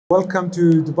Welcome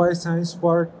to Dubai Science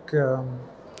Park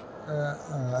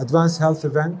Advanced Health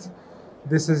event.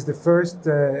 This is the first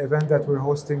event that we're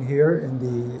hosting here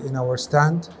in our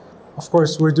stand. Of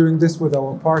course, we're doing this with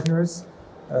our partners,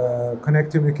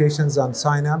 Connect Communications and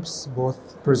Synapse,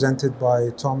 both presented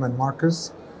by Tom and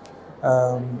Marcus.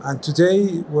 And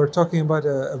today we're talking about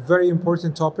a very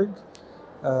important topic,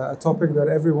 a topic that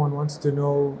everyone wants to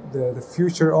know the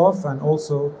future of, and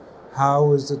also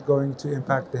how is it going to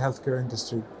impact the healthcare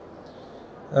industry.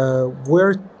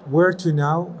 Where to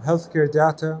now, healthcare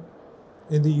data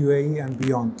in the UAE and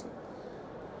beyond.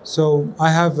 So I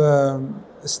have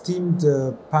esteemed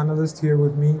panelists here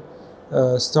with me,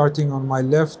 starting on my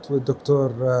left with Dr.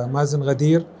 Mazen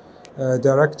Ghadir,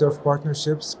 Director of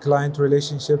Partnerships, Client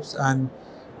Relationships and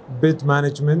Bid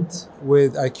Management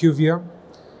with IQVIA,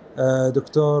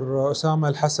 Dr. Osama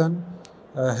Al Hassan,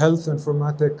 Health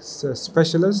Informatics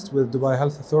Specialist with Dubai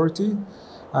Health Authority,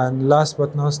 and last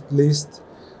but not least,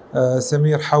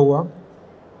 Samir Hawa,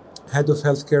 Head of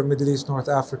Healthcare Middle East North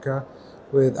Africa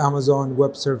with Amazon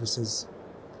Web Services.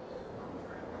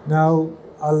 Now,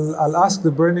 I'll ask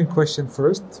the burning question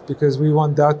first because we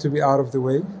want that to be out of the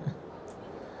way.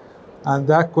 And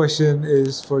that question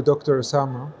is for Dr.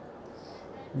 Osama.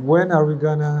 When are we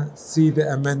gonna see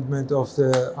the amendment of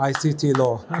the ICT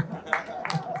law?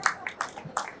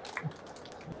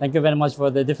 Thank you very much for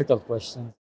the difficult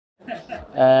question.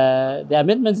 The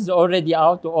amendment is already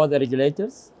out to all the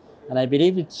regulators, and I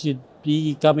believe it should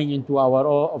be coming into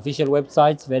our official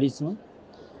websites very soon.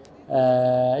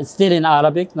 It's still in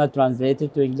Arabic, not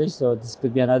translated to English, so this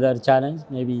could be another challenge.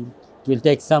 Maybe it will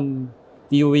take some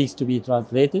few weeks to be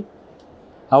translated.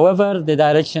 However, the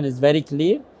direction is very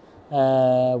clear.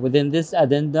 Within this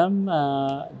addendum,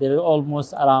 there are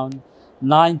almost around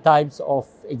 9 types of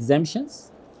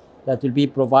exemptions that will be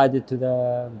provided to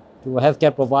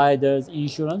healthcare providers,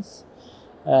 insurance,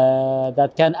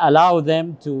 that can allow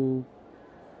them to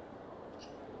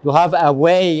have a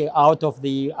way out of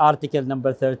the article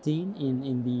number 13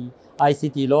 in the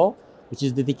ICT law, which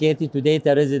is dedicated to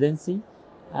data residency,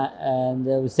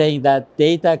 and saying that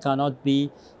data cannot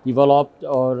be developed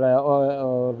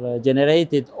or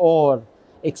generated or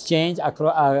exchanged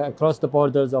across the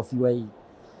borders of UAE.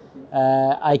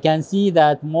 I can see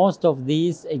that most of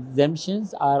these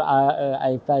exemptions are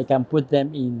if I can put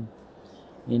them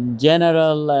in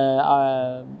general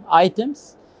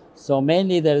items. So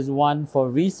mainly there is one for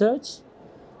research,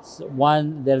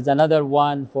 there's another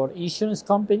one for insurance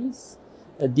companies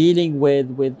dealing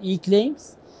with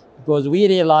e-claims, because we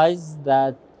realize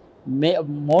that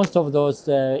most of those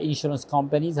insurance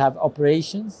companies have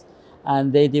operations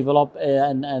and they develop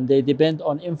and they depend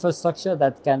on infrastructure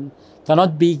that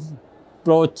cannot be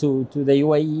brought to the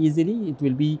UAE easily. It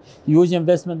will be huge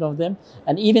investment of them,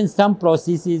 and even some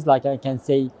processes, like I can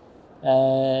say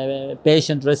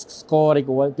patient risk scoring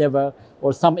or whatever,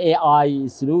 or some AI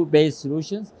based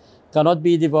solutions cannot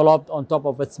be developed on top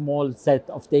of a small set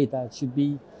of data. It should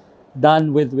be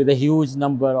done with a huge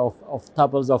number of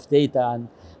tuples of data, and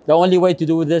the only way to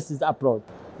do this is abroad.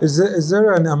 Is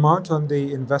there an amount on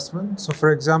the investment? So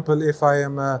for example, if I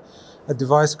am a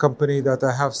device company that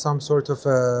I have some sort of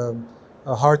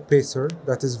a heart pacer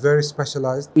that is very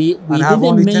specialized. We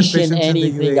didn't mention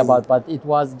anything about, but it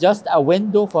was just a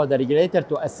window for the regulator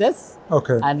to assess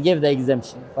and give the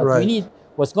exemption. But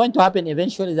what's going to happen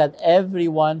eventually is that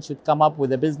everyone should come up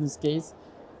with a business case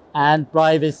and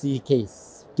privacy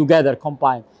case together,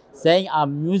 combined, saying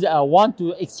I want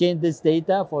to exchange this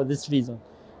data for this reason.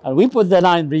 And we put the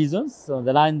 9 reasons. So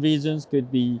the 9 reasons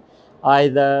could be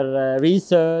either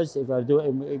research, if you're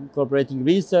incorporating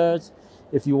research,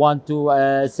 if you want to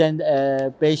send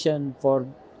a patient for,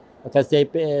 like I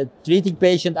say, treating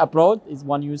patient abroad is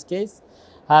one use case.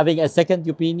 Having a second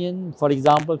opinion, for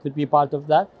example, could be part of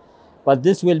that. But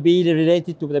this will be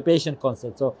related to the patient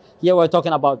consent. So here we're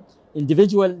talking about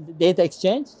individual data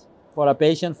exchange for a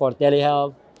patient, for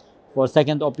telehealth, for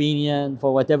second opinion,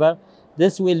 for whatever.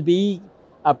 This will be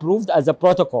approved as a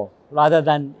protocol rather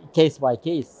than case by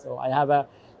case.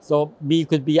 So me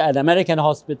could be an American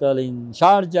hospital in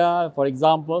Sharjah, for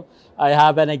example. I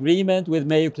have an agreement with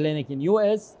Mayo Clinic in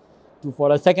US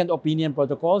for a second opinion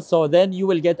protocol. So then you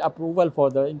will get approval for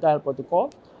the entire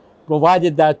protocol,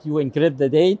 provided that you encrypt the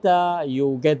data,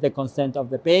 you get the consent of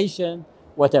the patient,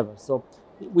 whatever. So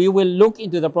we will look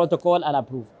into the protocol and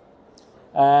approve.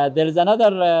 There is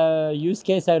another use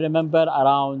case I remember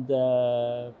around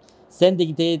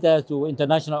sending data to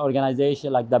international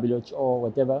organizations like WHO or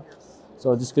whatever.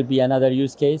 So this could be another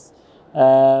use case.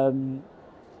 So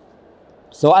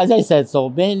as I said, so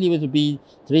mainly it would be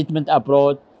treatment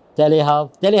abroad,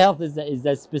 telehealth. Telehealth is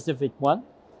a specific one.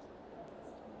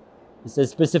 It's a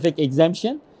specific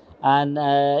exemption, and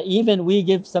even we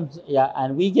give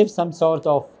some sort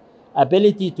of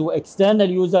ability to external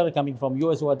user coming from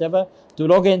US or whatever to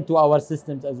log into our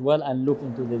systems as well and look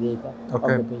into the data of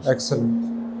the patient.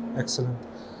 Excellent.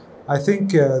 I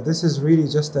think this is really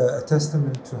just a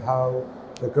testament to how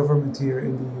the government here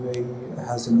in the UAE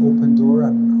has an open door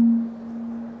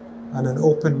and an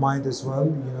open mind as well.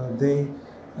 You know,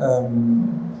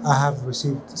 I have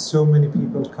received so many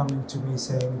people coming to me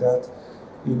saying that,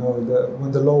 you know,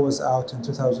 when the law was out in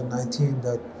 2019,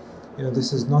 that, you know,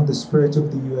 this is not the spirit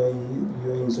of the UAE. The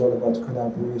UAE is all about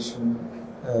collaboration,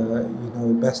 you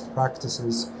know, best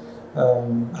practices,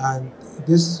 and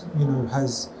this, you know,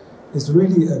 is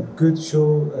really a good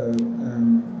show,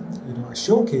 you know, a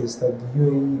showcase that the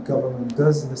UAE government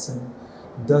does listen,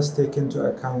 does take into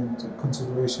account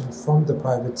consideration from the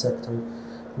private sector.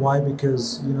 Why?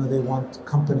 Because, you know, they want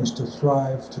companies to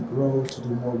thrive, to grow, to do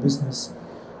more business.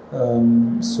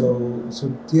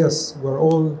 So yes, we're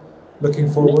all looking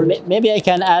forward. Maybe I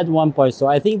can add one point. So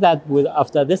I think that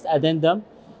after this addendum,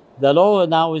 the law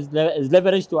now is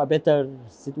leveraged to a better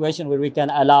situation where we can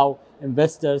allow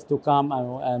investors to come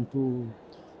and to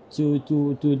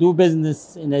do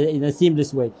business in a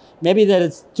seamless way. Maybe there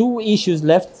is two issues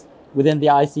left within the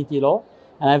ICT law,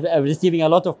 and I'm receiving a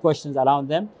lot of questions around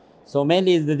them. So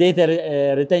mainly is the data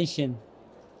retention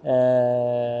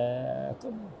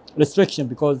restriction,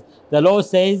 because the law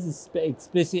says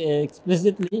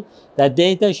explicitly that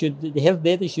the health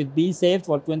data should be saved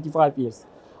for 25 years.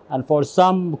 And for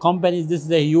some companies, this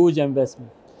is a huge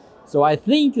investment. So I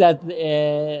think that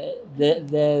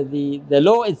the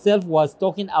law itself was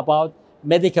talking about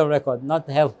medical record, not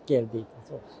healthcare data.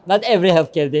 So not every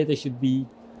healthcare data should be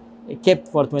kept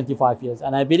for 25 years.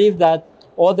 And I believe that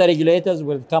all the regulators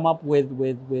will come up with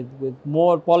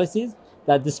more policies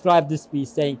that describe this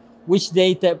piece, saying which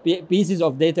pieces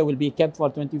of data will be kept for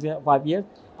 25 years.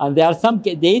 And there are some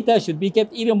data should be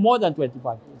kept even more than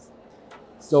 25 years.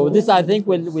 So this, I think,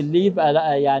 will leave a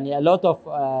lot of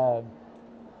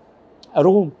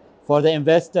room for the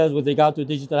investors with regard to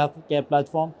digital healthcare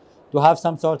platform to have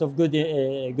some sort of good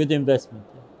investment.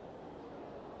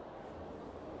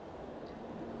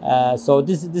 So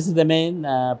this is the main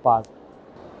part.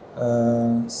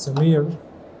 Samir,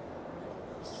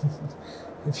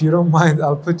 if you don't mind,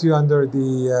 I'll put you under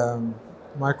the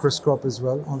microscope as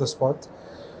well on the spot.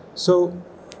 So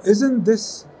isn't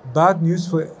this bad news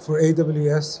for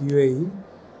AWS UAE?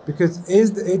 Because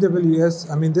is the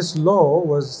AWS, I mean, this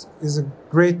law is a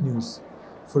great news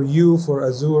for you, for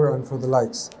Azure, and for the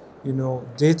likes, you know,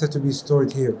 data to be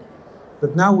stored here.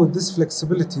 But now with this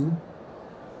flexibility,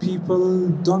 people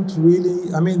don't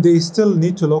really, I mean, they still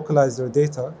need to localize their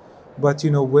data, but,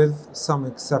 you know, with some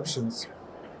exceptions.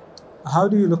 How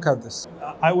do you look at this?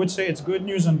 I would say it's good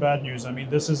news and bad news. I mean,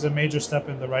 this is a major step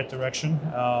in the right direction.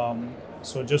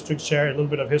 So just to share a little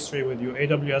bit of history with you,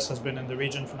 AWS has been in the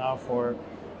region now for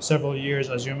several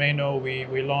years. As you may know,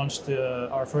 we launched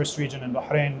our first region in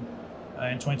Bahrain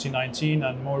in 2019,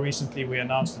 and more recently we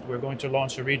announced that we're going to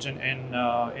launch a region in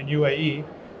UAE,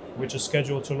 which is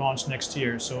scheduled to launch next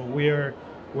year. So we're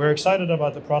excited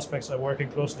about the prospects of working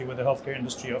closely with the healthcare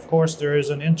industry. Of course, there is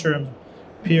an interim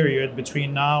period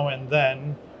between now and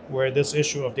then where this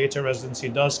issue of data residency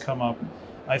does come up.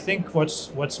 I think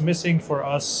what's missing for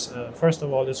us, first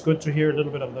of all, it's good to hear a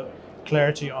little bit of the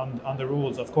clarity on the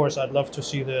rules. Of course, I'd love to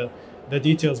see the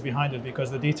details behind it,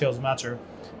 because the details matter.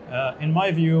 In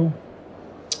my view,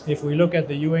 if we look at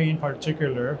the UAE in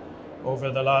particular,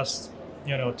 over the last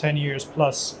 10 years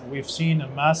plus, we've seen a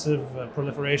massive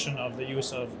proliferation of the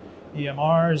use of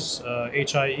EMRs,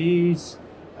 HIEs,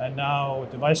 and now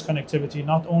device connectivity,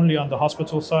 not only on the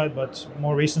hospital side, but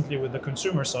more recently with the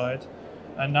consumer side.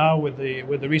 And now with the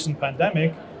recent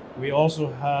pandemic, we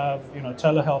also have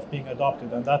telehealth being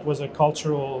adopted, and that was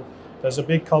there's a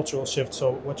big cultural shift.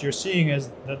 So what you're seeing is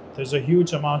that there's a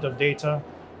huge amount of data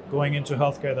going into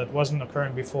healthcare that wasn't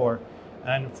occurring before.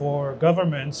 And for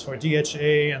governments, for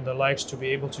DHA and the likes to be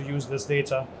able to use this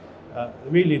data,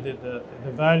 really the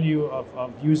value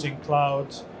of using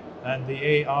cloud and the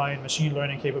AI and machine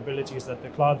learning capabilities that the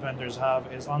cloud vendors have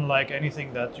is unlike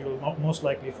anything that you'll most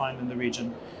likely find in the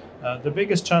region. The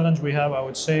biggest challenge we have, I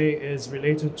would say, is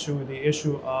related to the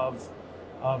issue of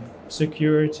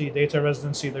security, data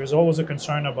residency. There's always a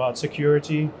concern about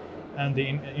security, and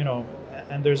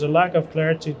and there's a lack of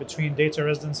clarity between data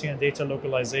residency and data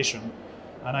localization.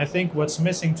 And I think what's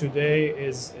missing today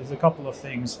is a couple of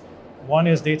things. One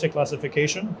is data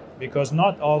classification, because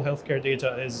not all healthcare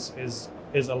data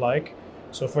is alike.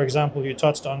 So for example, you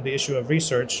touched on the issue of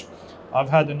research. I've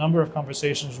had a number of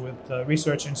conversations with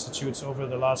research institutes over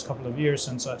the last couple of years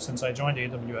since I joined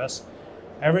AWS.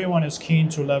 Everyone is keen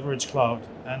to leverage cloud,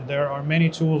 and there are many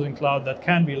tools in cloud that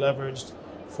can be leveraged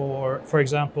for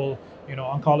example,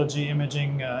 oncology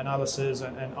imaging analysis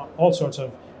and all sorts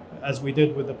of, as we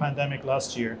did with the pandemic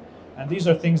last year. And these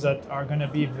are things that are going to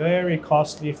be very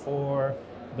costly for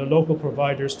the local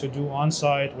providers to do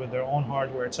on-site with their own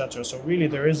hardware, etc. So really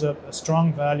there is a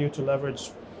strong value to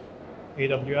leverage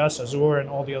AWS, Azure, and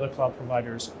all the other cloud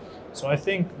providers. So I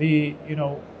think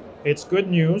it's good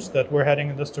news that we're heading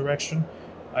in this direction.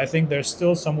 I think there's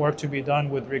still some work to be done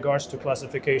with regards to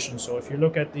classification. So if you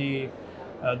look at the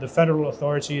federal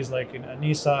authorities like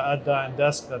NISA, ADDA, and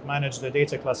DESC that manage the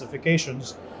data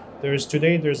classifications,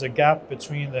 there's a gap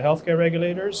between the healthcare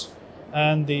regulators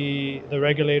and the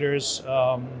regulators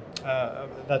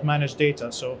that manage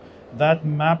data. So that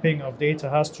mapping of data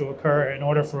has to occur in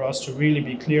order for us to really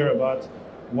be clear about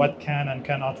what can and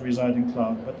cannot reside in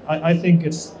cloud. But I think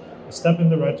it's a step in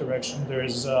the right direction.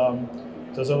 There's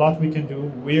a lot we can do.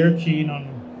 We're keen on,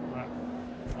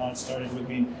 it started with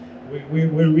me,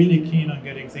 we're really keen on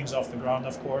getting things off the ground,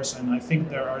 of course, and I think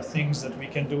there are things that we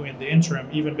can do in the interim,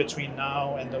 even between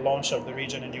now and the launch of the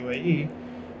region in UAE,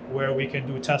 where we can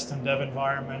do test and dev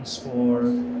environments for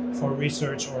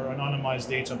research or anonymized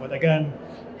data. But again,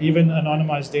 even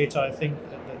anonymized data, I think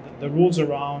the rules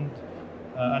around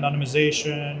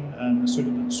anonymization and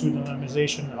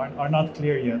pseudonymization are not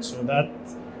clear yet. So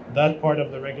that part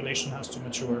of the regulation has to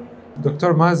mature.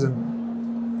 Dr. Mazen,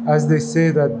 as they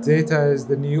say that data is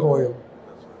the new oil.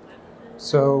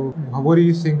 So what do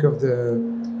you think of the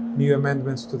new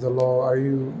amendments to the law? Are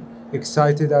you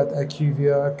excited at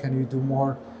IQVIA? Can you do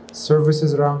more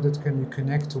services around it? Can you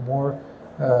connect to more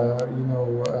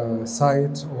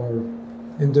sites or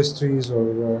industries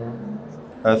or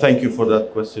Thank you for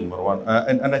that question, Marwan.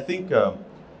 And I think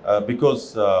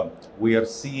because we are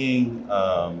seeing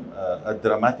a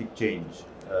dramatic change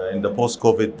in the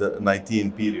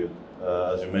post-COVID-19 period,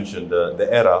 as you mentioned, the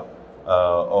era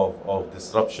of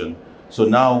disruption. So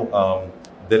now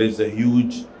there is a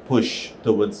huge push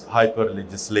towards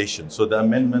hyper-legislation. So the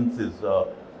amendment is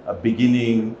a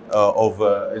beginning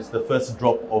it's the first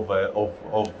drop of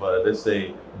let's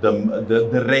say,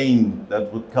 the rain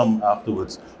that would come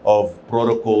afterwards of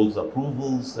protocols,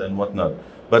 approvals, and whatnot.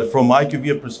 But from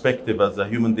IQVIA perspective, as a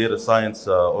human data science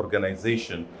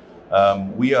organization,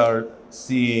 we are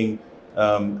seeing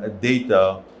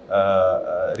data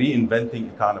reinventing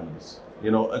economies.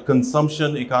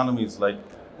 Consumption economies like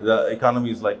the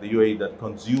UAE that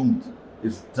consumed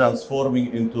is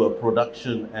transforming into a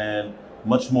production and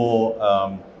much more.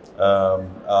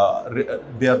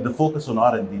 They are the focus on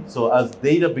R&D. So as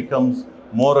data becomes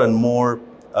more and more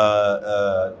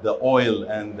the oil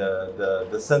and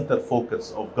the center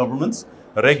focus of governments,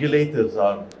 regulators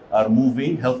are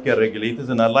moving, healthcare regulators,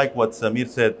 and I like what Samir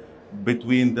said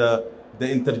between the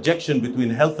interjection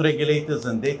between health regulators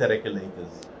and data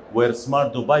regulators, where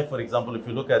Smart Dubai, for example, if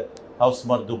you look at how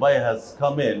Smart Dubai has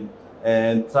come in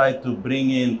and tried to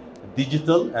bring in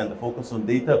digital and the focus on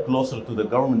data closer to the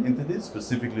government entities,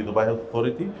 specifically Dubai Health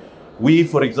Authority. We,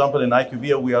 for example, in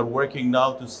IQVIA, we are working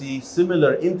now to see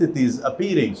similar entities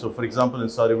appearing. So, for example, in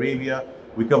Saudi Arabia,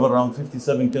 we cover around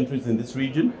 57 countries in this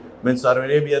region. In Saudi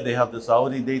Arabia, they have the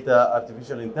Saudi Data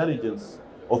Artificial Intelligence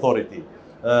Authority.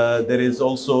 There is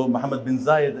also Mohammed bin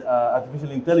Zayed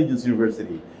Artificial Intelligence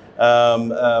University.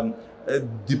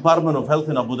 Department of Health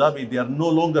in Abu Dhabi, they are no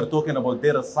longer talking about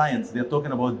data science. They're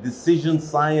talking about decision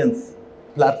science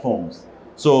platforms.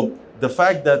 So the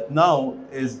fact that now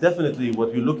is definitely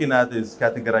what you're looking at is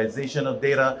categorization of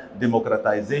data,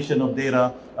 democratization of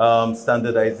data,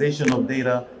 standardization of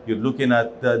data. You're looking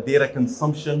at data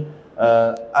consumption.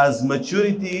 As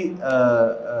maturity,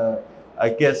 I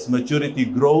guess maturity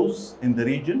grows in the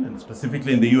region and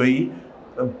specifically in the UAE,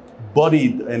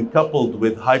 bodied and coupled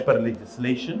with hyper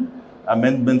legislation,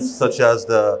 amendments such as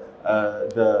the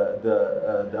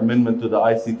amendment to the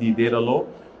ICT data law.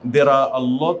 There are a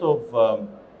lot of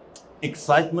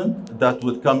excitement that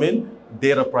would come in,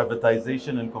 data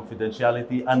privatization and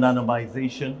confidentiality,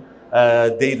 anonymization,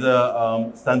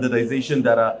 data standardization,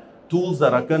 that are tools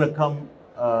that are going to come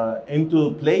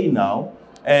into play now.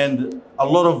 And a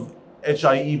lot of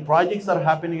HIE projects are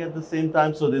happening at the same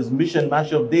time. So there's mission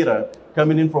mash of data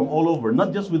coming in from all over,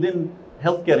 not just within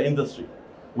healthcare industry.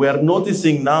 We are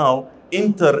noticing now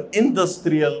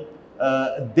inter-industrial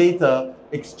data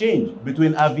exchange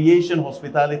between aviation,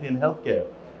 hospitality, and healthcare.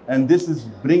 And this is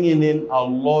bringing in a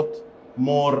lot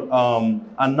more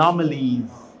anomalies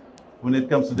when it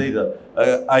comes to data.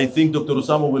 I think Dr.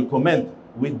 Osama will comment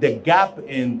with the gap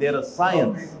in data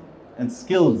science and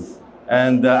skills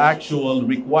and the actual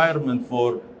requirement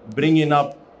for bringing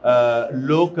up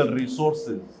local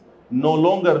resources. No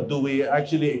longer do we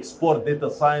actually export data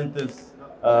scientists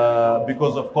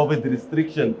because of COVID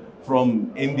restriction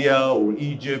from India or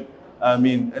Egypt. I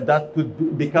mean, that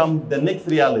could become the next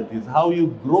reality, is how you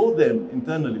grow them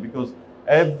internally, because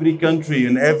every country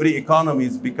and every economy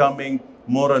is becoming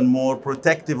more and more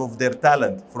protective of their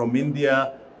talent, from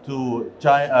India to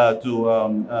China,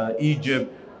 to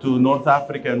Egypt, to North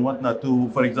Africa and whatnot, to,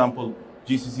 for example,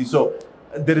 GCC. So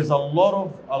there is a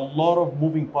lot of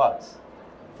moving parts,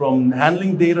 from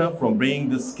handling data, from bringing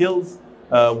the skills,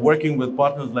 working with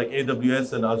partners like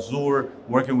AWS and Azure,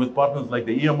 working with partners like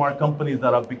the EMR companies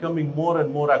that are becoming more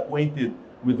and more acquainted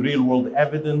with real-world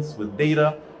evidence, with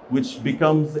data, which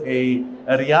becomes a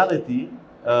reality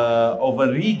of a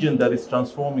region that is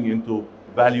transforming into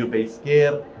value-based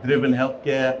care, driven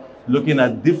healthcare, looking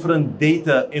at different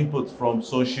data inputs from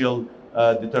social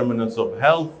determinants of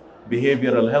health,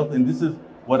 behavioral health. And this is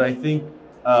what I think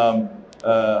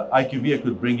IQVIA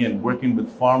could bring in, working with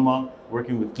pharma,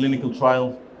 working with clinical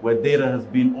trials, where data has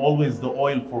been always the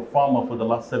oil for pharma for the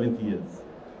last 70 years.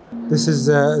 This is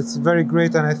it's very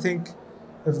great, and I think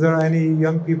if there are any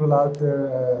young people out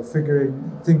there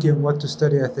thinking what to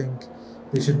study, I think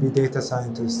they should be data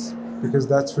scientists, because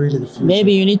that's really the future.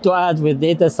 Maybe you need to add with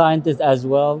data scientists as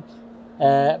well,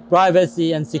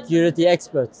 privacy and security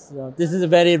experts. This is a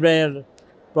very rare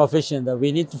profession that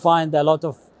we need to find a lot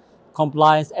of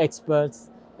compliance experts,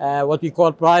 what we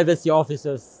call privacy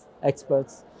officers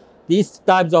experts. These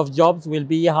types of jobs will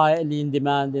be highly in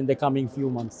demand in the coming few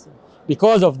months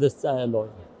because of this law.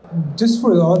 Just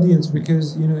for the audience,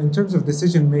 because in terms of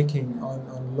decision making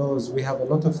on laws, we have a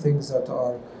lot of things that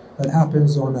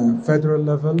happens on a federal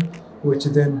level, which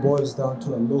then boils down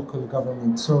to a local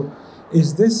government. So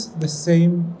is this the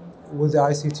same with the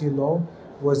ICT law?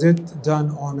 Was it done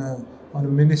on a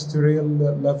ministerial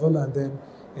level, and then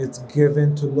it's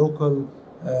given to local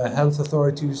health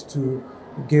authorities to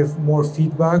give more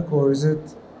feedback, or is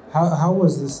it how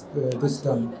was this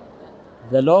done?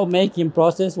 The law-making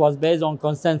process was based on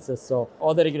consensus, so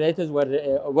all the regulators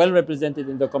were well represented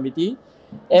in the committee.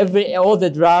 All the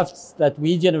drafts that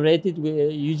we generated, we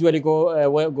usually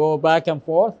go back and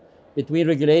forth between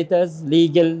regulators,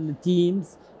 legal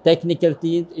teams, technical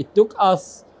teams. It took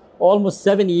us almost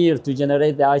 7 years to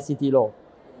generate the ICT law,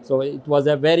 so it was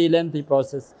a very lengthy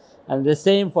process. And the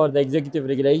same for the executive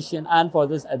regulation and for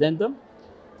this addendum.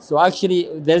 So actually,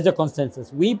 there's a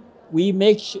consensus. We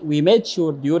made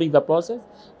sure during the process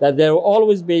that there will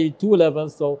always be 2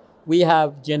 levels. So we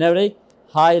have generic,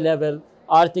 high-level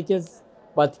articles,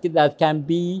 but that can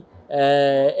be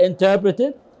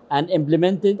interpreted and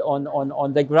implemented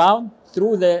on the ground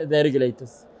through the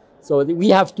regulators. So we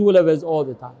have 2 levels all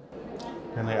the time.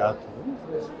 Can I add to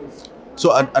this?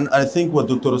 So, and I think what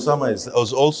Dr. Osama is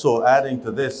also adding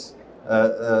to this,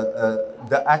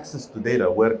 the access to data,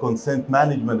 where consent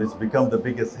management has become the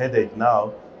biggest headache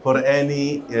now for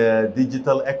any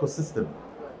digital ecosystem.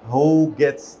 Who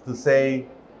gets to say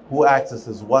who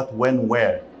accesses what, when,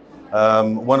 where?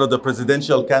 One of the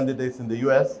presidential candidates in the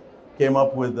US came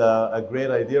up with a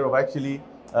great idea of actually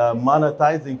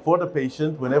monetizing for the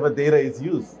patient whenever data is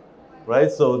used,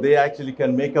 right? So they actually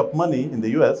can make up money in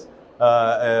the US.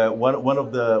 One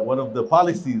of the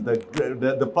policies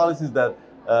that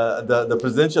the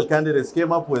presidential candidates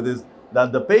came up with is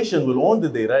that the patient will own the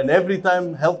data, and every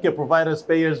time healthcare providers,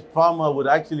 payers, pharma would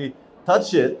actually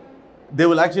touch it, they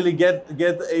will actually get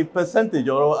a percentage,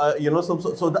 or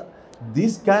so that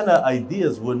these kind of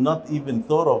ideas were not even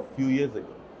thought of a few years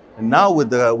ago. And now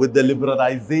with the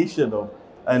liberalization of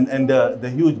and the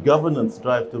huge governance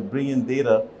drive to bring in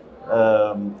data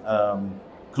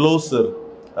closer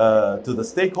to the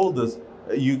stakeholders,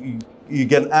 you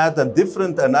can add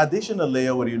an additional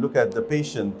layer where you look at the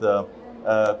patient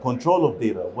control of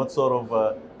data. What sort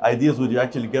of ideas would you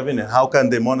actually give in, and how can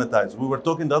they monetize? We were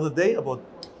talking the other day about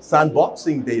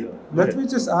sandboxing data. Let me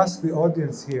just ask the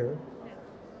audience here,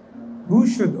 who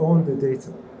should own the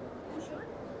data?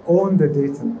 Own the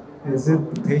data. Is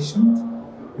it the patient,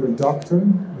 your doctor,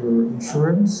 your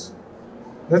insurance?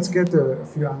 Let's get a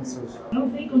few answers. I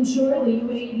don't think, I'm sure, the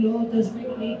UAE law does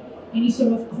regulate any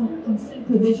sort of consent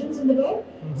provisions in the law.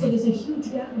 So there's a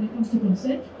huge gap when it comes to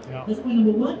consent. Yeah. That's point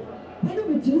number 1. Point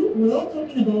number 2, we're all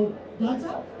talking about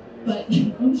data, but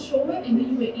I'm sure in the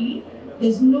UAE,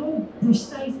 there's no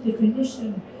precise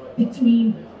definition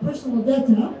between personal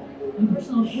data and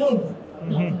personal health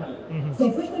data.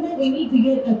 So first of all, we need to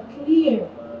get a clear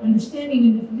understanding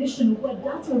and definition of what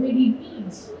data really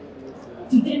means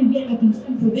to then get a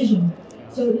consent provision.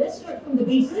 So let's start from the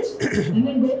basis and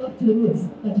then go up to the roof.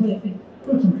 That's what I think.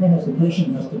 First and foremost, the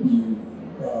patient has to be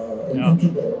an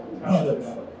integral part of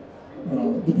that.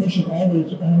 The patient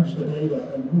always owns the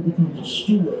data, and who becomes a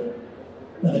steward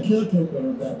and a caretaker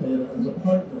of that data as a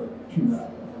partner to that.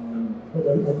 But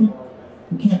I think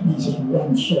it can't be just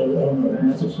one sole owner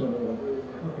necessarily.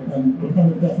 And the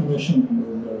kind of definition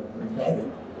is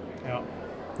vital. Yeah.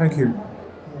 Thank you.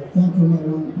 Thank you,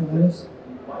 Marwan, panelists.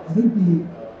 I think the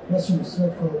question is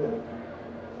straightforward.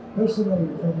 Personal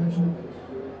information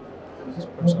is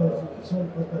sole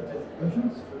property of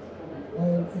patients,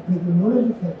 while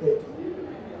epidemiological data,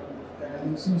 and I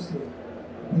insist that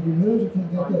epidemiological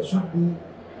data should be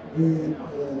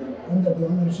under the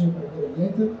ownership of the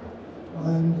regulator,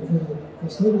 and the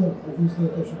custodian of these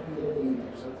data should be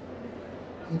regulators.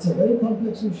 It's a very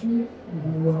complex issue.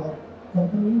 We have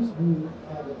companies who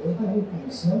have the data who can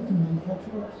sell to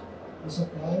manufacturers, the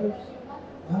suppliers,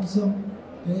 and some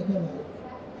data like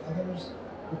others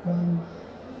who can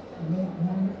make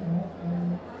money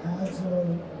on ads or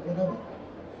whatever.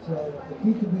 So it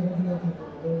needs to be regulated in a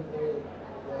very, very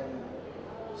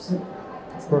strict.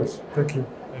 Of course. Thank you.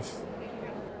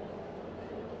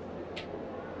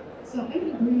 So I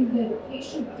would agree that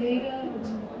patient data,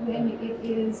 when it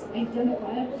is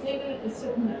identifiable data, is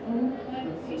certainly owned by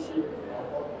the patient.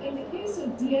 In the case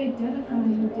of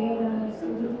de-identifying data for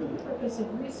the purpose of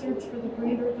research for the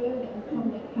greater good and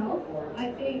public health,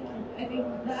 I think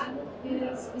that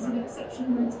is an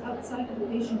exception where it's outside of the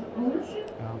patient ownership,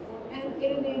 and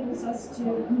it enables us to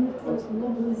move towards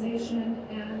globalization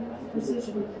and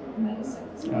precision medicine.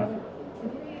 So I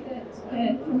would agree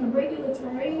that from a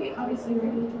regulatory, obviously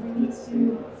regulatory needs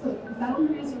to put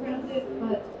boundaries around it,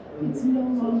 but it's no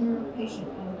longer patient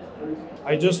owned.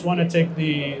 I just want to take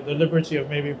the liberty of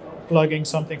maybe plugging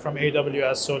something from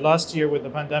AWS. So last year with the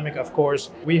pandemic, of course,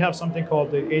 we have something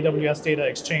called the AWS Data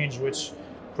Exchange, which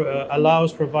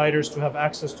allows providers to have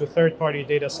access to third-party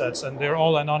data sets, and they're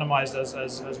all anonymized,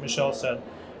 as Michelle said.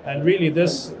 And really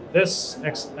this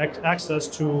access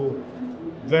to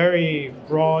very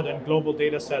broad and global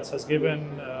data sets has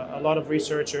given a lot of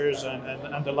researchers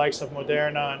and the likes of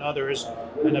Moderna and others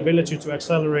an ability to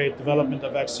accelerate development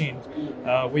of vaccines.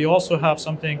 We also have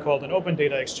something called an open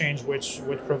data exchange, which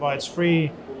provides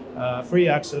free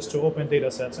access to open data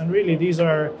sets. And really these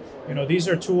are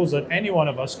tools that any one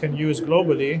of us can use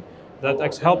globally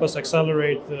that help us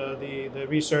accelerate the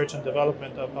research and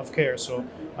development of care. So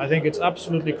I think it's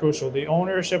absolutely crucial. The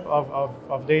ownership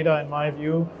of data, in my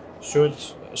view,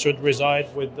 should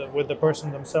reside with the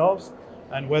person themselves,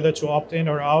 and whether to opt in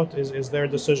or out is their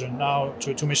decision. Now,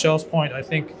 to Michelle's point, I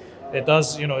think it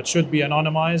does, it should be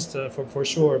anonymized for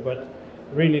sure, but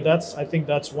really I think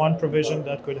that's one provision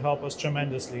that could help us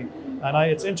tremendously. And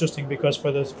it's interesting because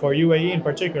for UAE in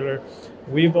particular,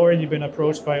 we've already been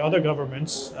approached by other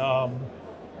governments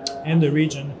in the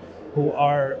region who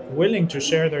are willing to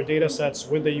share their data sets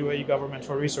with the UAE government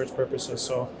for research purposes.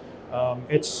 So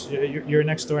it's your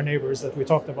next door neighbors that we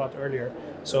talked about earlier.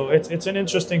 So it's an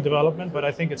interesting development, but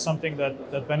I think it's something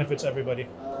that benefits everybody.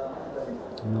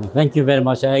 Thank you very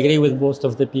much. I agree with most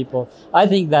of the people. I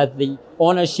think that the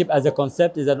ownership as a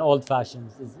concept is an old-fashioned.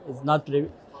 It's not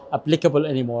applicable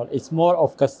anymore. It's more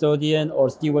of custodian or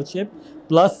stewardship,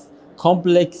 plus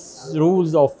complex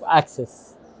rules of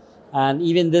access. And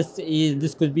even this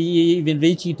could be even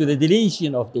reaching to the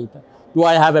deletion of data. Do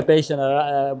I have a patient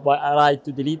a right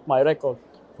to delete my record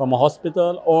from a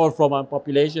hospital or from a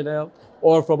population health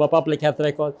or from a public health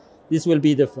record? This will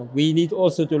be different. We need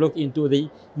also to look into the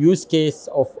use case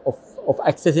of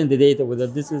accessing the data, whether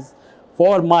this is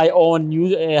for my own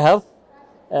health,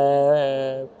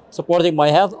 supporting my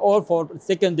health, or for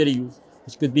secondary use,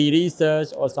 which could be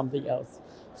research or something else.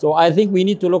 So I think we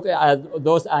need to look at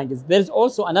those angles. There's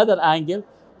also another angle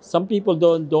some people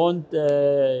don't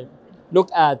look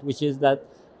at, which is that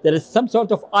there is some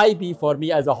sort of IP for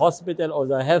me as a hospital or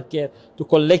the healthcare to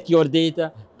collect your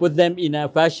data, put them in a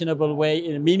fashionable way,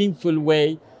 in a meaningful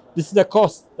way. This is the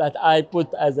cost that I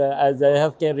put as a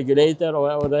healthcare regulator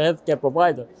or the healthcare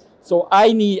provider. So I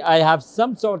have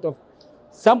some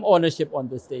ownership on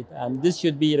this data, and this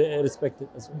should be respected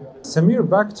as well. Samir,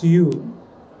 back to you.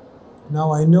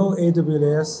 Now I know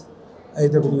AWS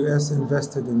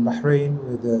invested in Bahrain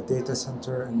with a data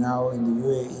center, and now in the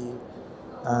UAE.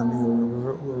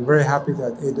 We're very happy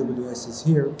that AWS is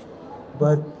here,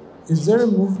 but is there a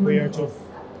movement? We are too.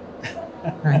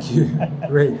 Thank you.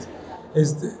 Great.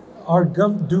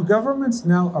 Do governments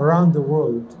now around the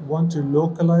world want to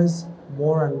localize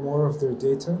more and more of their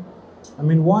data? I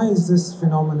mean, why is this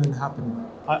phenomenon happening?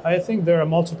 I think there are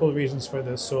multiple reasons for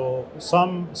this. So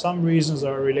some reasons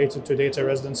are related to data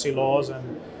residency laws,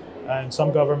 and and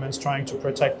some governments trying to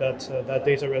protect that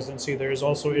data residency. There is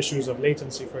also issues of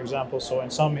latency, for example. So in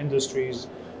some industries,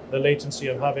 the latency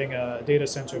of having a data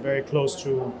center very close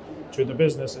to the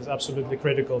business is absolutely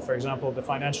critical. For example, the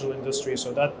financial industry,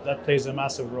 so that plays a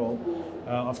massive role.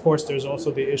 Of course, there's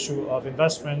also the issue of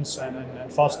investments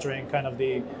and fostering kind of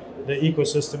the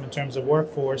ecosystem in terms of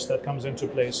workforce that comes into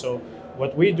play. So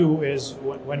what we do is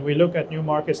when we look at new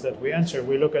markets that we enter,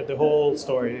 we look at the whole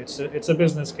story. It's a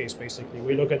business case, basically.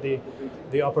 We look at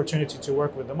the opportunity to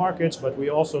work with the markets, but we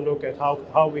also look at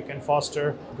how we can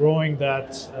foster growing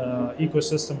that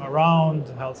ecosystem around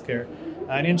healthcare.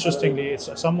 And interestingly,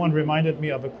 someone reminded me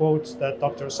of a quote that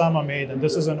Dr. Osama made, and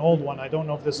this is an old one. I don't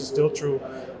know if this is still true,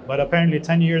 but apparently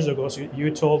 10 years ago, so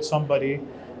you told somebody,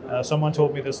 someone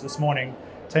told me this morning,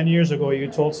 10 years ago, you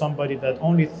told somebody that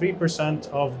only 3%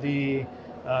 of the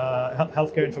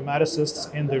healthcare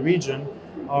informaticists in the region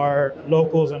are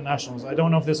locals and nationals. I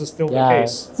don't know if this is still the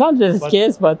case. It's not the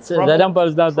case, but the number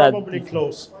is not that. Probably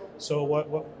close. So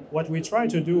what we try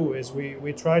to do is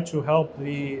we try to help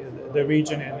the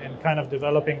region in kind of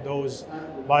developing those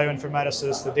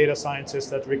bioinformaticists, the data scientists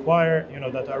that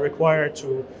are required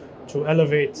to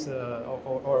elevate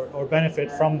or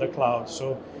benefit from the cloud.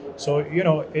 So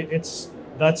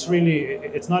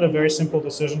it's not a very simple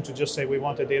decision to just say we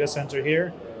want a data center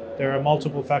here. There are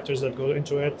multiple factors that go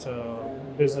into it: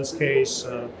 business case,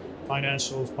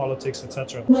 financials, politics,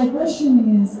 etc. My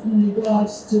question is in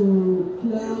regards to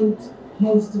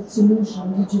cloud-hosted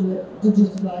solutions,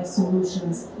 digitalized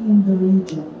solutions in the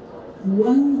region.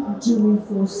 When do we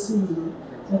foresee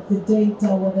that the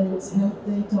data, whether it's health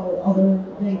data or other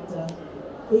data,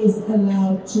 is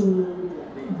allowed to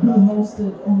be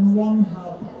hosted on one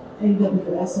hub,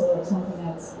 AWS or something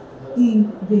else,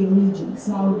 in the region,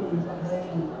 Saudi,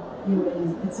 Bahrain,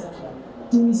 UAE, etc.?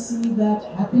 Do we see that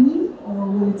happening, or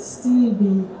will it still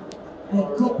be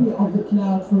a copy of the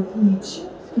cloud for each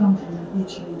country,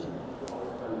 each region?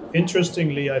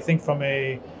 Interestingly, I think from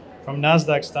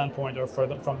NASDAQ standpoint or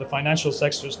from the financial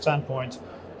sector standpoint,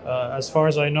 as far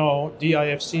as I know,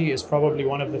 DIFC is probably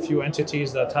one of the few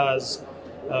entities that has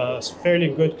fairly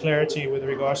good clarity with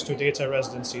regards to data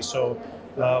residency. So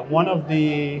one of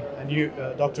the, and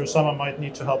Dr. Osama might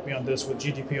need to help me on this with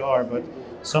GDPR, but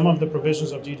some of the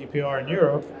provisions of GDPR in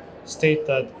Europe state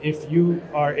that if you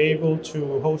are able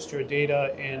to host your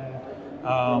data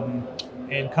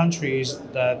in countries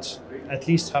that at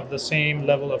least have the same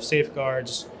level of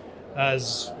safeguards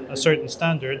as a certain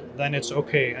standard, then it's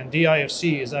okay. And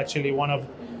DIFC is actually one of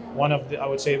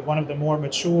the more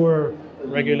mature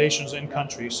regulations in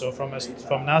countries. So from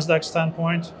NASDAQ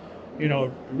standpoint,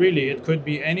 really it could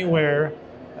be anywhere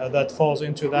that falls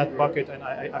into that bucket. And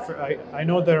I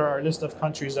know there are a list of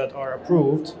countries that are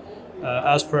approved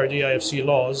as per DIFC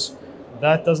laws.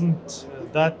 That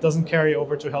doesn't carry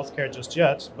over to healthcare just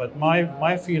yet. But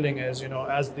my feeling is,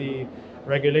 as the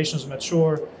regulations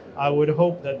mature, I would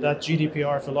hope that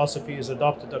GDPR philosophy is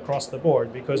adopted across the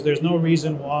board, because there's no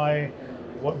reason why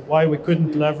we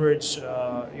couldn't leverage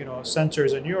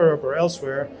centers in Europe or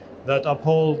elsewhere that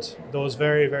uphold those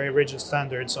very, very rigid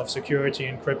standards of security,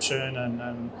 encryption,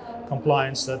 and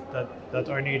compliance that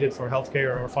are needed for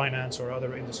healthcare or finance or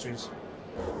other industries.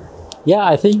 Yeah,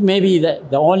 I think maybe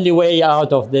the only way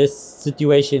out of this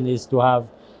situation is to have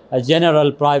a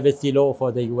general privacy law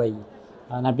for the UAE.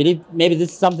 And I believe maybe this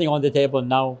is something on the table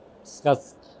now,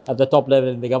 discussed at the top level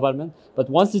in the government. But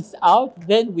once it's out,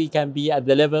 then we can be at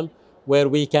the level where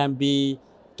we can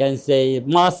say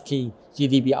masking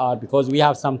GDPR, because we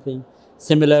have something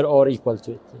similar or equal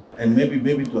to it. And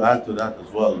maybe to add to that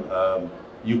as well,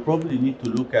 you probably need to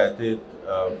look at it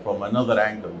from another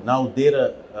angle. Now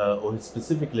data, or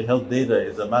specifically health data,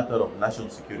 is a matter of national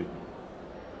security.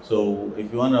 So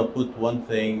if you want to put one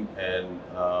thing and,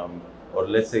 or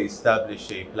let's say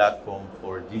establish a platform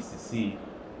for GCC,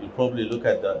 you'll probably look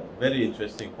at the very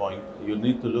interesting point. You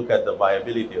need to look at the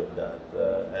viability of that.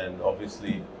 And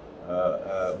obviously,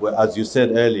 as you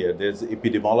said earlier, there's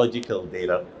epidemiological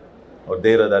data, or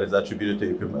data that is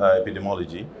attributed to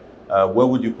epidemiology. Where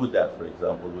would you put that, for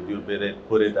example? Would you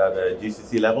put it at a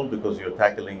GCC level because you're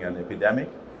tackling an epidemic?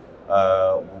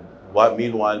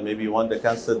 Meanwhile, maybe you want the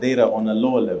cancer data on a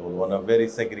lower level, on a very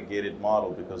segregated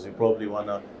model, because you probably want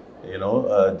to,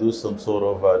 do some sort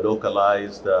of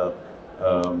localized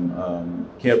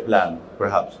care plan,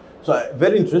 perhaps. So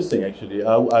very interesting, actually.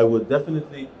 I would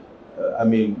definitely,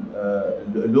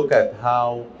 look at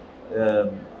how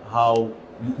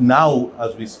now,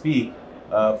 as we speak,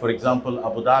 for example,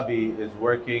 Abu Dhabi is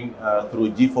working through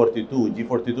G42.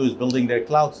 G42 is building their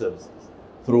cloud services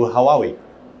through Huawei,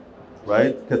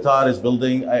 right? Qatar is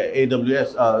building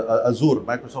AWS, Azure,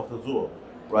 Microsoft Azure.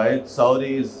 right?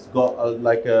 Saudi's got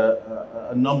like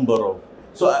a number of.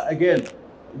 So again,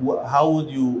 how would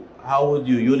you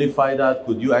unify that?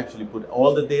 Could you actually put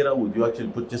all the data? Would you actually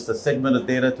put just a segment of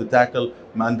data to tackle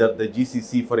under the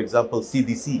GCC, for example,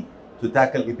 CDC, to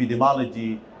tackle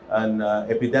epidemiology and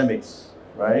epidemics,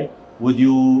 right? Would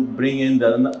you bring in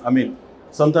the, I mean,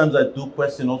 sometimes I do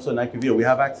question also in IQVIA, we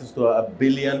have access to 1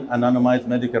 billion anonymized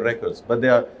medical records, but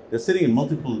they're sitting in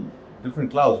multiple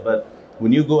different clouds. But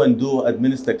when you go and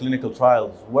administer clinical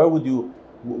trials, where would you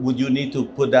need to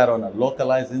put that on a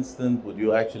localized instance? Would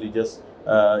you actually just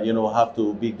have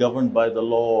to be governed by the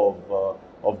law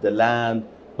of the land?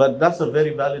 But that's a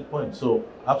very valid point. So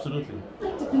absolutely. I'd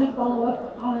like to kind of follow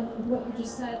up on what you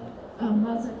just said,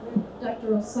 Dr.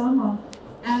 Osama.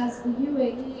 As the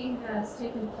UAE has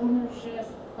taken ownership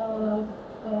of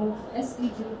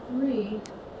SDG 3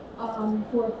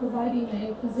 for providing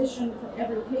a physician for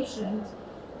every patient,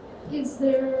 is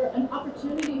there an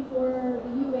opportunity for the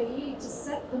UAE to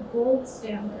set the gold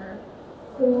standard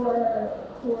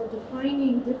for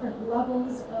defining different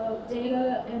levels of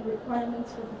data and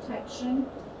requirements for protection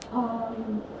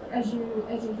as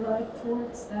you drive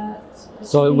towards that?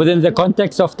 So within the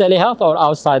context of telehealth or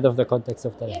outside of the context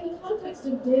of telehealth? In the context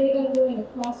of data going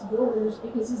across borders,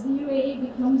 because as the UAE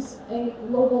becomes a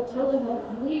global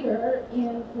telehealth leader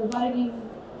in providing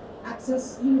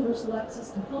universal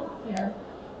access to healthcare,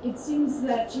 it seems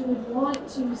that you would want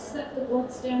to set the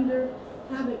gold standard,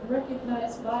 have it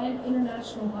recognized by an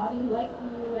international body like the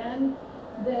UN,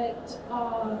 that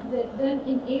then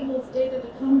enables data to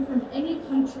come from any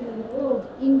country in the world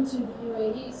into the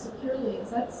UAE securely. Is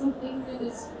that something that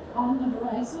is on the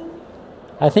horizon?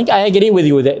 I think I agree with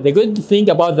you. The good thing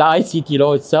about the ICT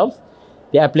law itself,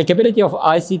 the applicability of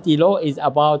ICT law is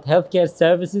about healthcare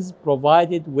services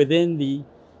provided within the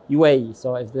UAE.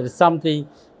 So if there is something,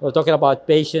 we're talking about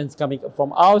patients coming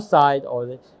from outside,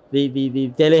 or the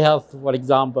telehealth, for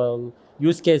example,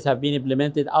 use case have been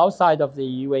implemented outside of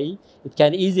the UAE, it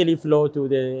can easily flow to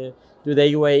the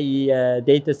UAE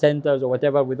data centers or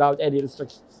whatever without any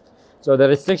restrictions. So the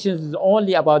restrictions is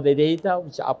only about the data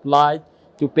which are applied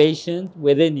to patients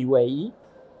within UAE.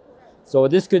 So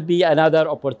this could be another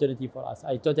opportunity for us.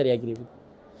 I totally agree with you.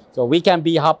 So we can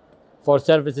be hub for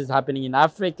services happening in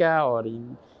Africa or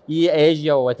in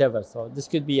Asia or whatever. So this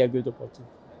could be a good opportunity.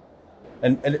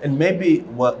 And maybe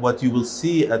what you will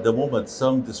see at the moment,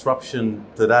 some disruption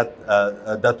to that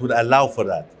that would allow for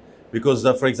that. Because,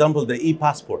 for example, the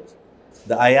e-passport,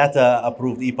 the IATA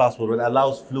approved e-passport, it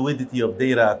allows fluidity of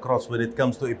data across when it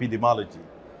comes to epidemiology,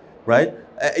 right?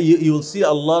 You will see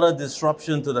a lot of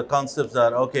disruption to the concepts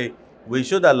that, okay, we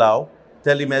should allow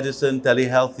telemedicine,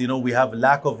 telehealth, we have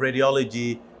lack of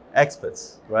radiology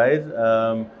experts, right?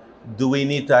 Do we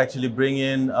need to actually bring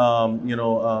in,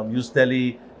 use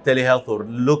telehealth or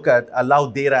allow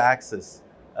data access,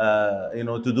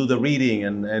 to do the reading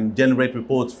and generate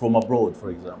reports from abroad, for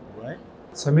example, right?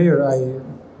 Samir,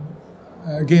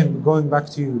 again, going back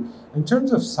to you, in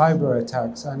terms of cyber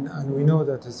attacks, and we know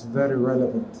that it's very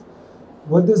relevant,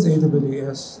 what does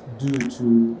AWS do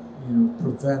to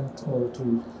prevent or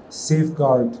to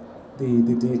safeguard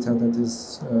the data that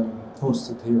is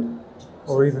hosted here,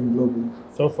 or even globally?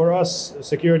 So for us,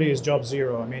 security is job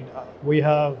zero. I mean, we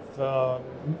have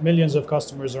millions of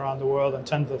customers around the world and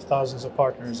tens of thousands of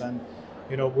partners, and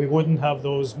we wouldn't have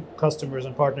those customers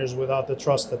and partners without the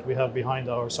trust that we have behind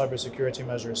our cybersecurity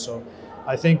measures. So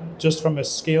I think just from a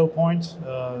scale point,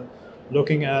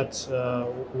 looking at,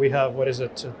 we have,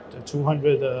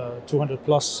 200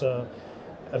 plus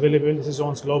availability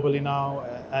zones globally now,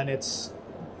 and it's,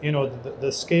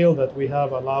 the scale that we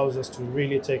have allows us to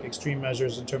really take extreme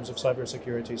measures in terms of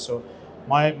cybersecurity. So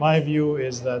my view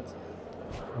is that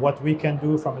what we can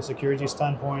do from a security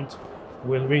standpoint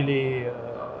will really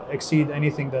exceed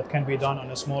anything that can be done on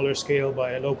a smaller scale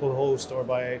by a local host or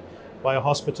by a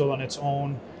hospital on its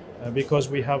own, because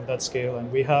we have that scale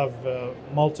and we have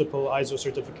multiple ISO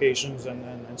certifications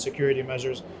and security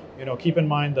measures. Keep in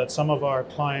mind that some of our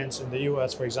clients in the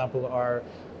US, for example, are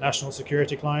national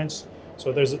security clients.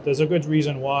 So there's a good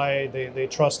reason why they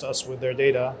trust us with their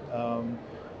data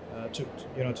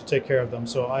to take care of them.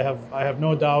 So I have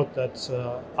no doubt that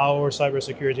our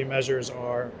cybersecurity measures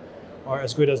are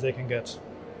as good as they can get.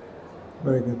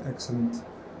 Very good, excellent.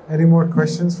 Any more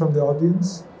questions from the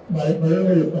audience? My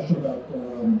earlier question about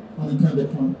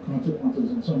unintended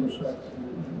consequences, in some respects,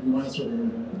 you answered it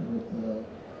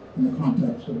in the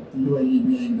context of the UAE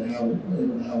being able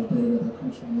to have data that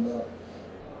comes from without.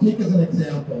 Take as an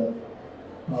example,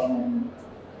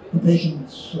 the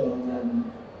patient's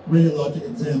radiologic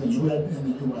exam is read in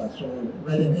the US or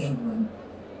read in England,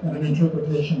 and an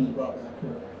interpretation is brought back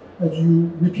here. as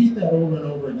you repeat that over and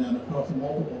over again across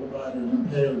multiple providers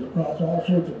and payers, across all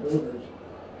sorts of borders,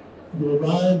 you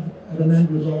arrive at an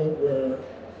end result where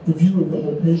the view of the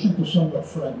whole patient is somewhat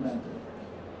fragmented.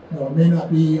 Now, it may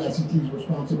not be ICT's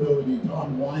responsibility to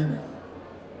unwind that,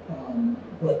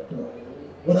 but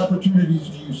what opportunities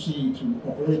do you see to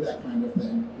avoid that kind of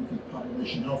thing? Because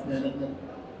population health management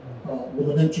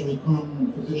will eventually come when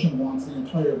the physician wants the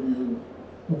entire view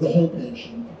of the whole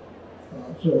patient.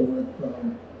 So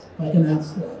if I can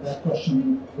ask that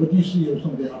question, what do you see as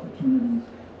some of the opportunities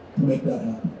to make that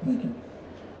happen? Thank you.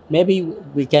 Maybe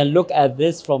we can look at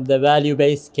this from the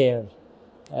value-based care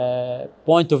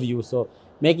point of view. So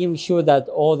making sure that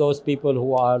all those people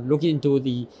who are looking into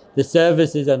the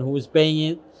services and who's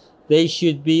paying it, they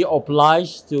should be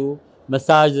obliged to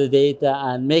massage the data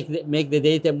and make the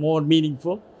data more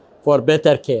meaningful for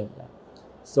better care.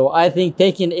 So I think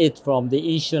taking it from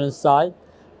the insurance side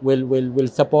will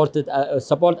support it,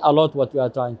 support a lot what we are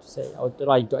trying to say or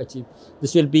trying to achieve.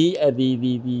 This will be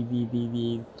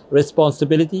the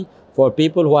responsibility for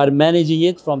people who are managing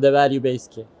it from the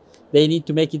value-based care. They need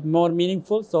to make it more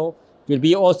meaningful, so it will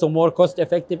be also more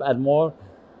cost-effective and more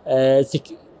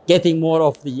getting more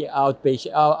of the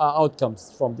outpatient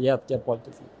outcomes from the healthcare point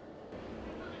of view.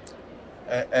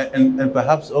 And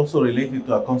perhaps also related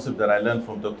to a concept that I learned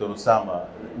from Dr. Osama,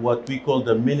 what we call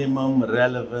the minimum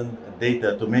relevant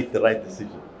data to make the right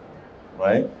decision,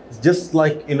 right? It's just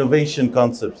like innovation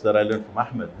concepts that I learned from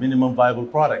Ahmed, minimum viable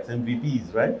products,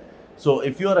 MVPs, right? So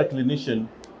if you're a clinician,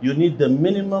 you need the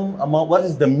minimum amount, what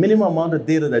is the minimum amount of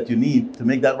data that you need to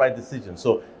make that right decision?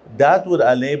 So that would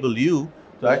enable you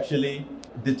to actually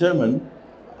determine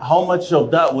how much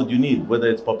of that would you need, whether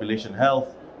it's population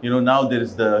health. You know, now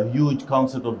there's the huge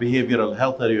concept of behavioral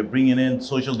health that you're bringing in,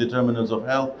 social determinants of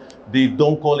health. They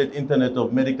don't call it Internet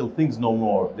of Medical Things no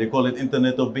more. They call it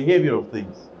Internet of Behavioral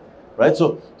Things, right?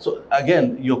 So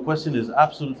again, your question is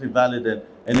absolutely valid,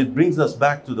 and it brings us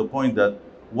back to the point that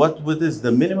what is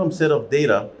the minimum set of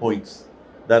data points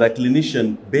that a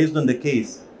clinician, based on the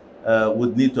case,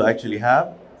 would need to actually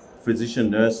have, physician,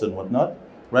 nurse, and whatnot,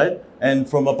 right? And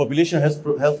from a population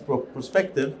health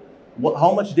perspective,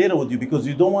 how much data would you, because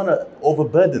you don't want to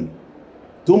overburden.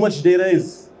 Too much data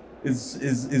is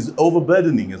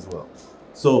overburdening as well.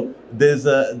 So there's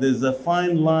a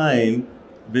fine line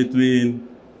between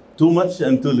too much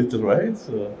and too little, right?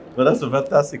 So, but that's a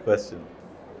fantastic question.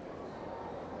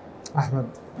 Ahmed.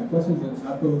 My question is on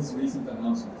Apple's recent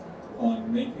announcement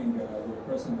on making your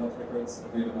personal health records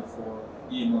available for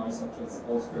EMRs such as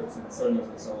Allscripts and Cerner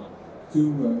and so on.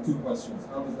 Two questions.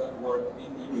 How does that work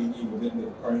in UAE within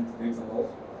the current data laws?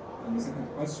 And the second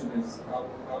question is how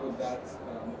would that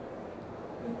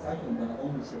tackle the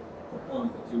ownership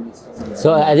component that you were discussing?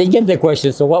 So I didn't get the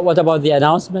question. So what about the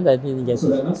announcement? I didn't get it. So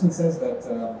the announcement says that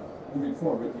moving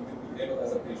forward, you will be able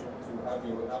as a patient to have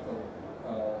your Apple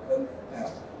Health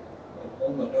app and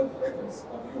all the health records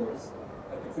of yours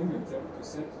at your fingertip to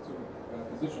send to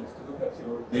physicians to look at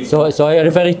your data. So you're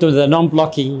referring to the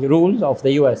non-blocking rules of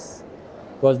the US?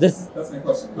 Because that's my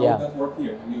question. How would that work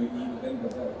here in UAE within the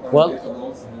data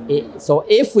laws? So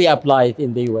if we apply it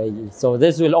in the UAE, so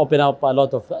this will open up a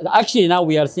lot of. Actually, now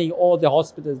we are seeing all the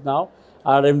hospitals now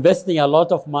are investing a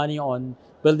lot of money on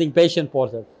building patient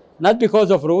portal. Not because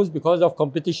of rules, because of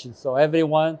competition. So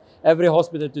every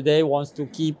hospital today wants to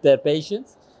keep their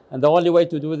patients, and the only way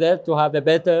to do that to have a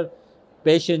better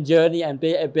patient journey and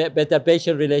a better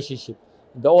patient relationship.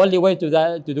 The only way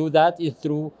to do that is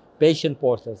through patient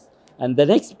portals. And the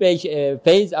next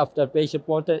phase after patient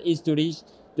portal is to reach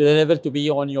to the level to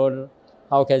be on your,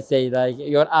 how can I say, like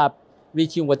your app,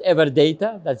 reaching whatever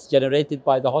data that's generated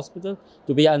by the hospital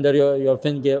to be under your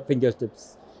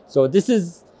fingertips. So this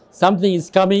is something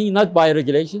is coming not by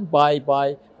regulation, by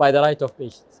the right of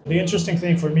patients. The interesting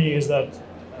thing for me is that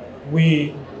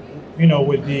we,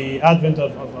 with the advent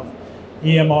of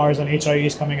EMRs and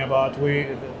HIEs coming about,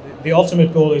 the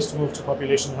ultimate goal is to move to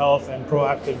population health and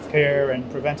proactive care and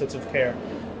preventative care.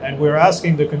 And we're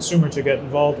asking the consumer to get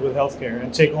involved with healthcare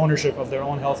and take ownership of their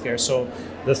own healthcare. So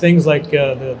the things like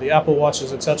the Apple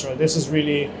Watches, etc., this is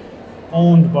really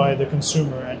owned by the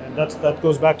consumer. And that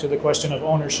goes back to the question of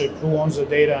ownership, who owns the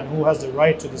data and who has the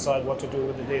right to decide what to do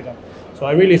with the data. So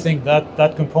I really think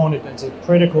that component is a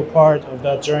critical part of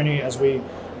that journey as we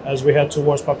head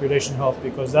towards population health,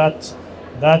 because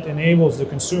that enables the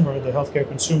consumer, the healthcare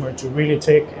consumer, to really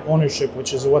take ownership,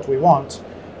 which is what we want,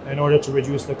 in order to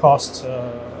reduce the costs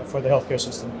for the healthcare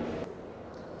system.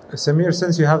 Samir,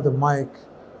 since you have the mic,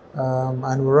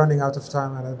 and we're running out of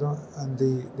time, and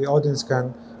the audience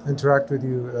can interact with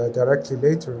you directly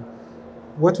later,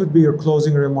 what would be your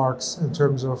closing remarks in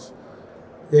terms of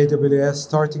AWS,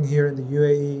 starting here in the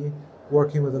UAE,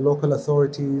 working with the local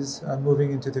authorities, and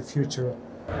moving into the future?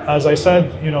 As I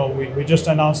said, we just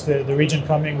announced the region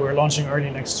coming. We're launching early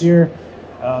next year.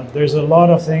 There's a lot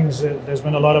of things. There's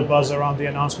been a lot of buzz around the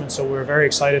announcement, so we're very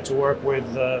excited to work with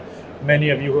many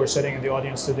of you who are sitting in the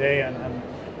audience today. And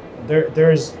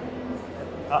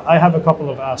I have a couple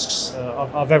of asks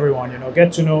of everyone.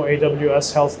 Get to know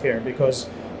AWS Healthcare, because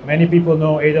many people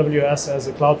know AWS as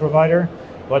a cloud provider,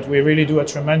 but we really do a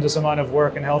tremendous amount of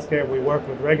work in healthcare. We work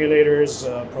with regulators,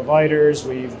 providers.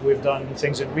 We've done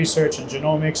things in research and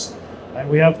genomics, and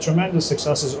we have tremendous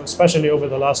successes, especially over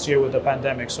the last year with the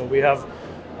pandemic. So we have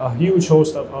a huge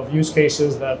host of use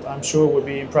cases that I'm sure would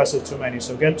be impressive to many.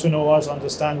 So get to know us,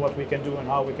 understand what we can do and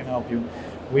how we can help you.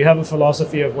 We have a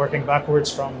philosophy of working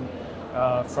backwards from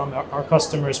our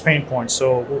customers' pain points.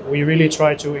 So we really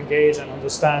try to engage and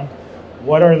understand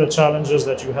what are the challenges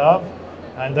that you have,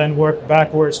 and then work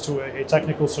backwards to a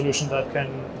technical solution that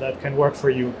can work for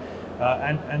you.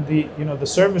 And the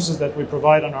services that we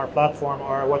provide on our platform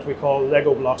are what we call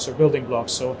Lego blocks or building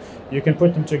blocks. So you can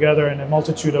put them together in a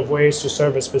multitude of ways to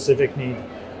serve a specific need.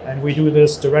 And we do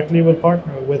this directly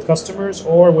with customers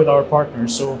or with our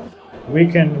partners. So we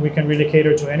can really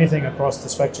cater to anything across the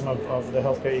spectrum of the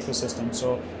healthcare ecosystem.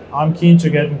 So I'm keen to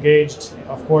get engaged,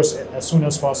 of course, as soon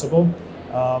as possible.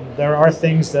 There are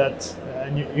things that,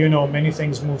 and many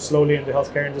things move slowly in the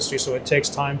healthcare industry, so it takes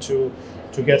time to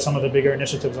get some of the bigger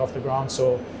initiatives off the ground.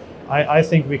 So I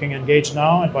think we can engage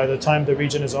now, and by the time the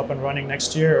region is up and running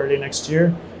next year, early next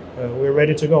year, we're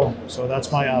ready to go. So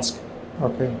that's my ask.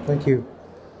 Okay, thank you.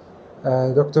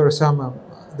 Dr. Osama,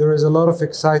 there is a lot of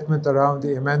excitement around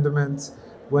the amendments,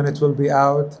 when it will be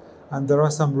out, and there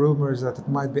are some rumors that it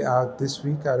might be out this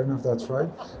week. I don't know if that's right.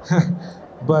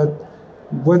 But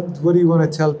what do you want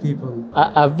to tell people?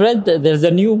 I've read that there's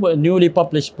a newly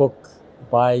published book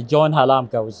by John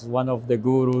Halamka, which is one of the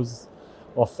gurus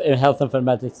of health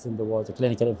informatics in the world, the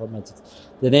clinical informatics.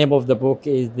 The name of the book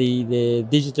is the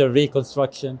Digital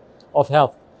Reconstruction of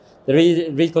Health, the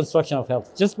Reconstruction of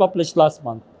Health, just published last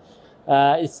month.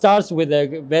 It starts with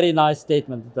a very nice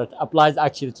statement that applies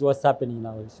actually to what's happening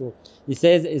now. So he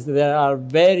says there are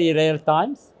very rare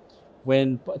times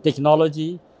when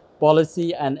technology,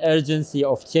 policy, and urgency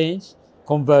of change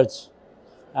converge.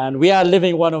 And we are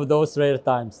living one of those rare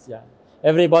times. Yeah.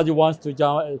 Everybody wants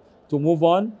to move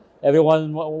on.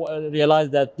 Everyone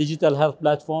realizes that digital health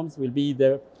platforms will be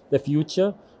the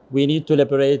future. We need to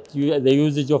liberate the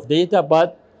usage of data,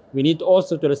 but we need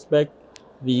also to respect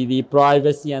the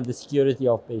privacy and the security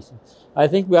of patients. I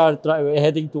think we're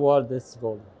heading toward this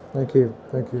goal. Thank you.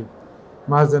 Thank you.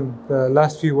 Mazen, the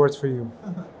last few words for you.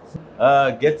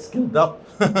 Get skilled up,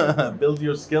 build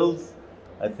your skills.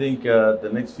 I think the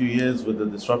next few years, with the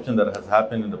disruption that has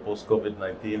happened in the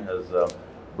post-COVID-19, has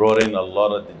brought in a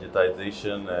lot of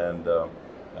digitization and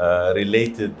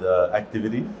related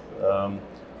activities.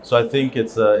 So I think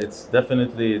it's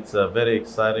definitely a very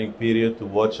exciting period to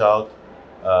watch out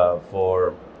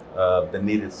for the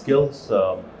needed skills.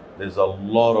 There's a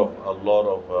lot of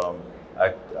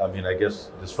I guess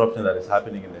disruption that is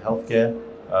happening in the healthcare.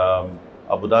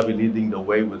 Abu Dhabi leading the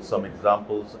way with some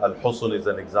examples. Al Husn is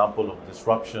an example of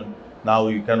disruption. Now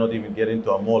you cannot even get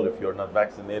into a mall if you're not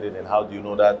vaccinated, and how do you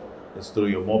know that? It's through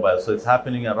your mobile. So it's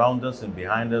happening around us and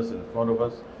behind us, in front of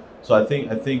us. So I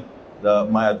think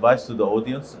my advice to the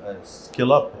audience is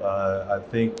skill up. I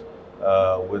think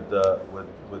with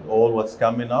all what's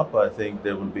coming up, I think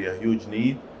there will be a huge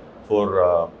need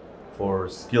for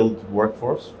skilled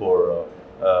workforce, for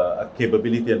a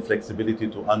capability and flexibility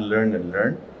to unlearn and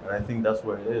learn. And I think that's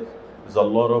where it is. There's a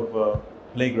lot of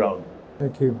playground.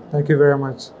 Thank you. Thank you very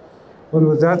much. Well,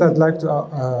 with that, I'd like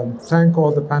to thank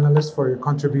all the panelists for your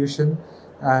contribution.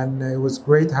 And it was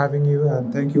great having you.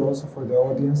 And thank you also for the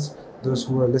audience, those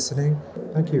who are listening.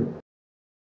 Thank you.